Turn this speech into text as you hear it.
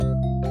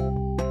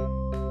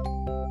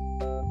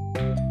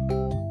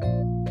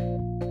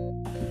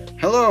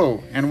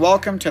Hello, and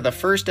welcome to the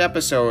first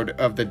episode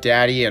of the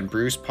Daddy and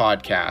Bruce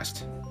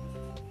podcast.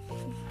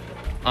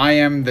 I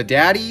am the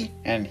daddy,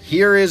 and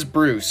here is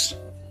Bruce.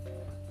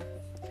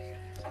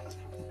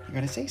 You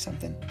gotta say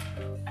something.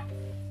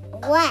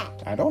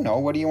 What? I don't know.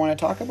 What do you want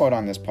to talk about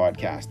on this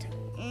podcast?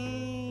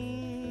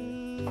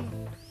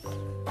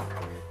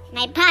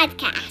 My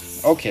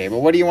podcast. Okay,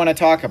 but what do you want to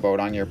talk about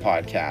on your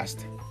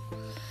podcast?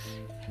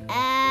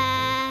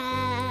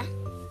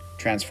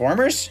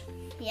 Transformers?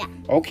 Yeah.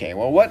 Okay,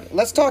 well,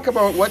 let's talk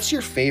about what's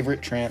your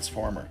favorite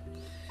Transformer?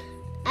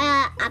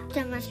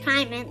 Optimus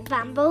Prime and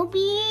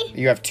Bumblebee.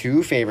 You have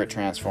two favorite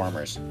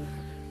Transformers.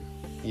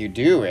 You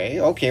do, eh?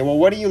 Okay, well,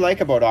 what do you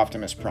like about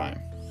Optimus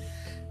Prime?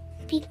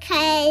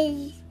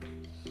 Because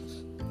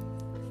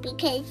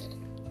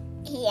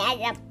he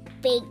has a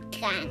big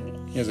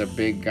gun. He has a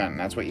big gun.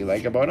 That's what you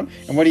like about him?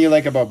 And what do you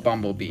like about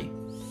Bumblebee?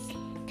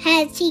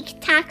 Because he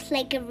talks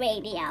like a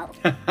radio.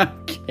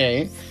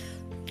 Okay.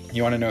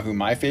 You want to know who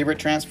my favorite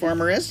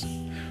Transformer is?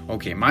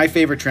 Okay, my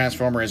favorite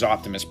Transformer is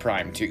Optimus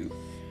Prime, too.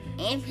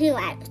 And who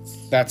else?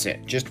 That's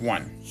it. Just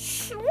one.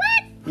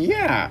 What?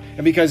 Yeah,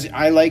 because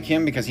I like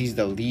him because he's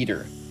the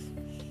leader.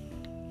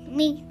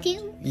 Me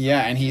too.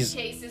 Yeah, and he's...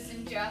 Chase is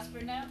in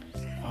Jasper now?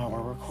 Oh,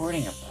 we're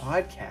recording a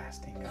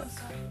podcast.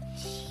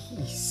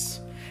 Jeez.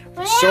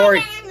 We're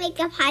Sorry. gonna make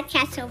a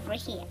podcast over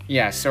here.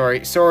 Yeah,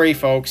 sorry,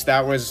 folks.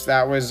 That was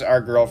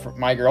our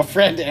my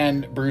girlfriend,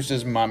 and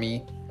Bruce's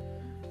mummy.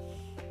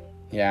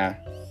 Yeah.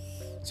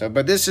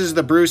 But this is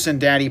the Bruce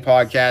and Daddy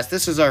podcast.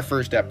 This is our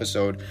first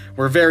episode.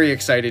 We're very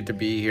excited to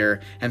be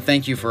here, and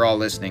thank you for all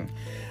listening.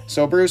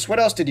 So, Bruce, what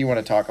else did you want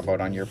to talk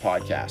about on your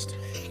podcast?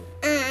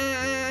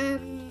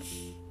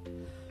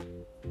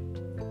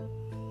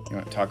 You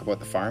want to talk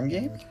about the farm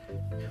game?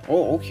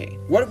 Oh, okay.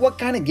 What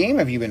kind of game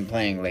have you been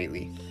playing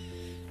lately?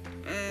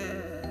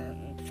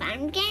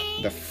 Farm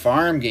game? The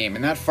farm game.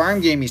 And that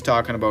farm game he's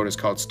talking about is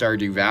called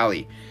Stardew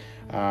Valley.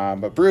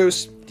 But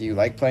Bruce, do you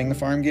like playing the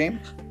farm game?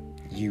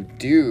 You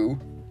do?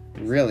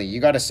 Really?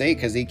 You gotta say,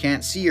 because he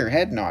can't see your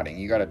head nodding.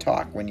 You gotta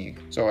talk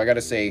So I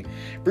gotta say,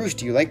 Bruce,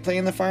 do you like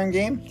playing the farm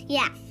game?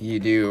 Yeah. You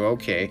do,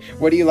 okay.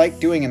 What do you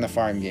like doing in the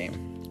farm game?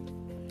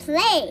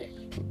 Play.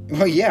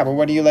 Well, yeah, but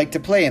what do you like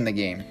to play in the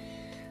game?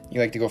 You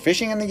like to go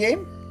fishing in the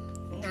game?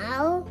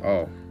 No.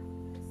 Oh.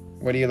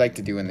 What do you like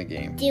to do in the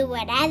game? Do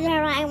whatever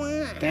I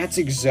want. That's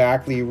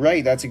exactly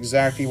right. That's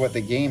exactly what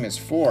the game is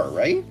for,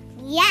 right?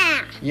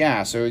 Yeah.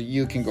 Yeah, so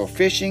you can go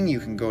fishing, you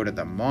can go to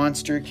the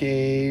monster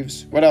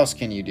caves. What else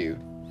can you do?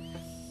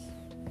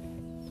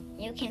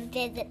 You can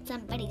visit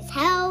somebody's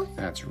house.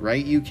 That's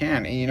right, you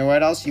can. And you know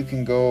what else? You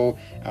can go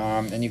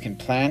and you can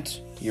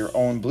plant your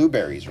own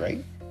blueberries,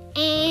 right?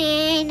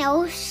 And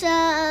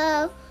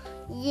also,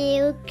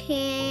 you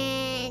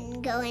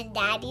can go in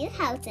Daddy's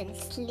house and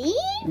sleep.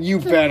 You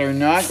better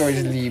not go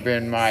sleep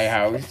in my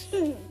house.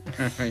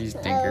 You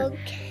stinker.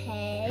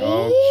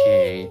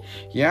 Okay.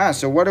 Yeah,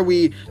 so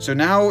so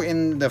now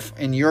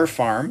in your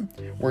farm,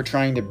 we're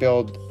trying to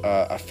build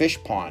a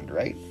fish pond,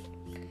 right?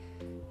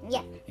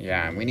 Yeah.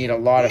 Yeah, and we need a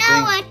lot of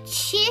No, things.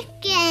 a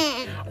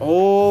chicken.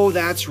 Oh,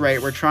 that's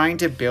right. We're trying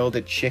to build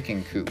a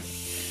chicken coop.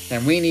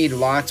 And we need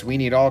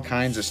all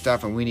kinds of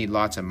stuff, and we need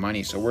lots of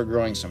money. So we're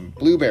growing some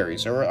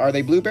blueberries. Are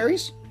they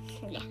blueberries?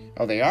 Yeah.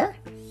 Oh, they are?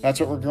 That's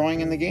what we're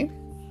growing in the game?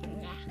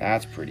 Yeah.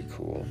 That's pretty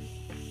cool.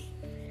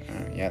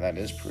 Yeah, that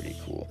is pretty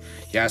cool.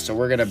 Yeah, so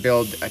we're going to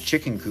build a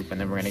chicken coop,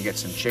 and then we're going to get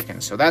some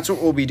chickens. So that's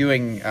what we'll be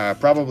doing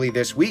probably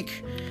this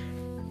week,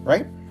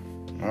 right?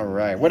 All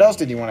right. What else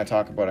did you want to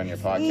talk about on your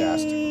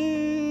podcast?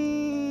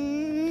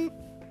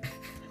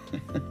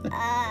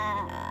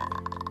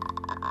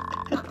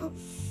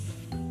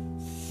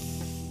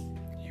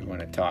 You want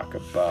to talk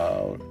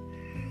about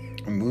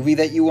a movie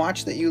that you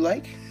watch that you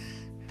like?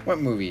 What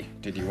movie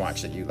did you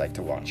watch that you like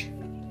to watch?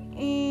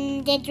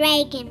 The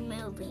dragon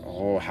movie.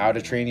 Oh, How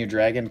to Train Your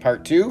Dragon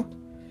Part 2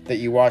 that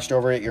you watched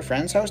over at your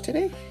friend's house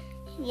today?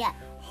 Yeah.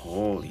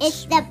 Holy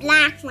It's the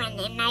black one,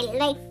 and I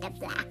like the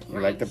black one. You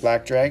like the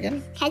black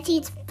dragon? Because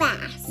he's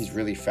fast. He's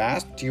really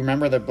fast. Do you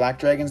remember the black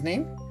dragon's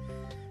name?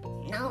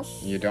 No.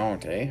 You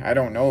don't, eh? I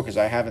don't know because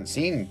I haven't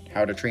seen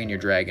How to Train Your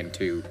Dragon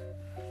 2.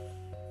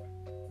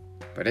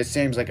 But it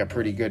seems like a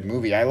pretty good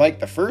movie. I like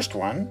the first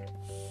one.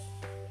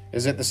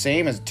 Is it the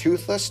same as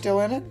Toothless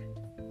still in it?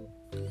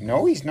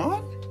 No, he's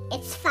not?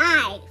 It's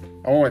 5.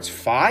 Oh, it's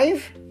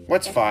 5?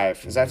 What's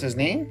 5? Is that his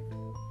name?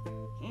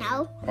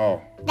 No.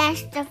 Oh.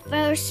 That's the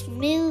first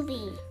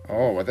movie.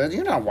 Oh, well, then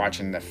you're not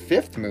watching the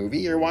 5th movie.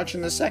 You're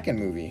watching the 2nd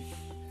movie.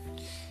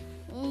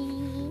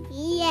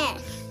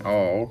 Yes.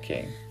 Oh,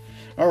 okay.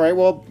 All right,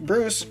 well,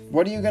 Bruce,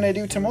 what are you going to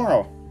do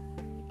tomorrow?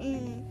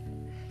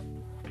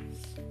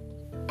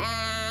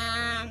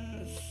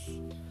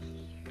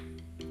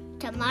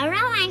 Tomorrow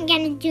I'm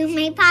going to do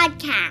my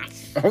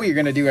podcast. Oh, you're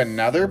going to do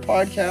another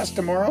podcast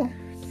tomorrow?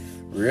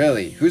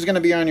 Really? Who's going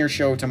to be on your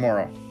show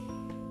tomorrow?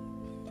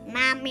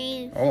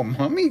 Mommy. Oh,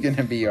 Mommy going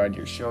to be on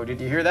your show.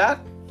 Did you hear that?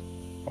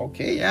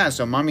 Okay, yeah,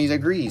 so Mommy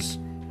agrees.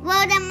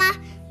 Well,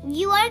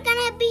 you are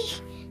going to be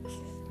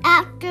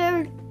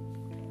after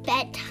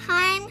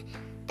bedtime.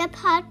 The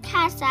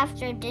podcast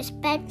after this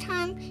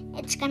bedtime,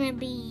 it's gonna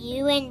be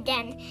you, and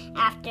then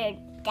after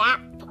that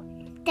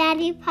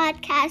Daddy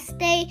podcast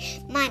day,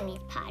 Mommy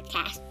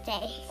podcast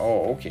day.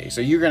 Oh, okay.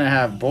 So you're going to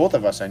have both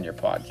of us on your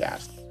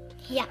podcast.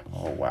 Yeah.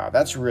 Oh, wow.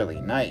 That's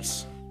really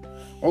nice.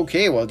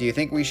 Okay, well, do you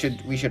think we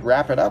should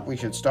wrap it up? We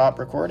should stop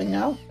recording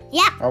now?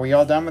 Yeah. Are we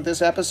all done with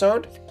this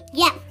episode?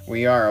 Yeah.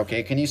 We are.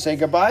 Okay. Can you say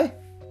goodbye?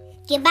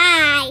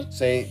 Goodbye.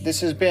 Say, this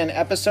has been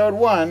episode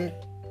 1.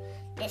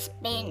 This has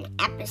been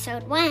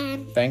episode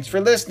 1. Thanks for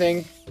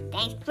listening.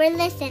 Thanks for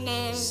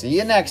listening. See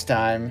you next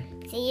time.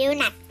 See you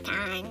next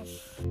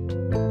time.